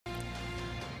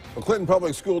Well, Clinton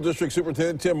Public School District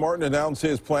Superintendent Tim Martin announced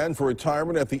his plan for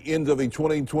retirement at the end of the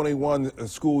 2021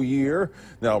 school year.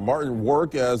 Now, Martin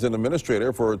worked as an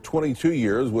administrator for 22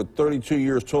 years with 32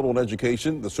 years total in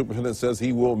education. The superintendent says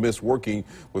he will miss working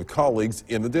with colleagues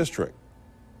in the district.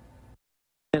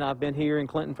 And I've been here in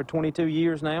Clinton for 22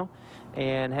 years now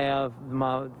and have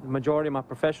the majority of my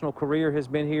professional career has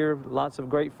been here. Lots of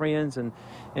great friends and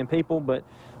people, but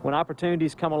when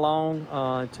opportunities come along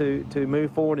to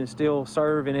move forward and still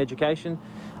serve in education,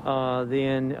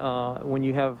 then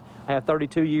when I have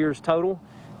 32 years total,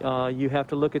 you have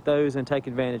to look at those and take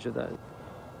advantage of those.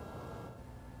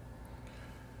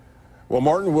 Well,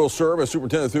 Martin will serve as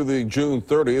superintendent through the June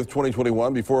 30th,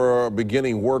 2021 before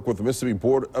beginning work with the Mississippi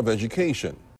Board of Education.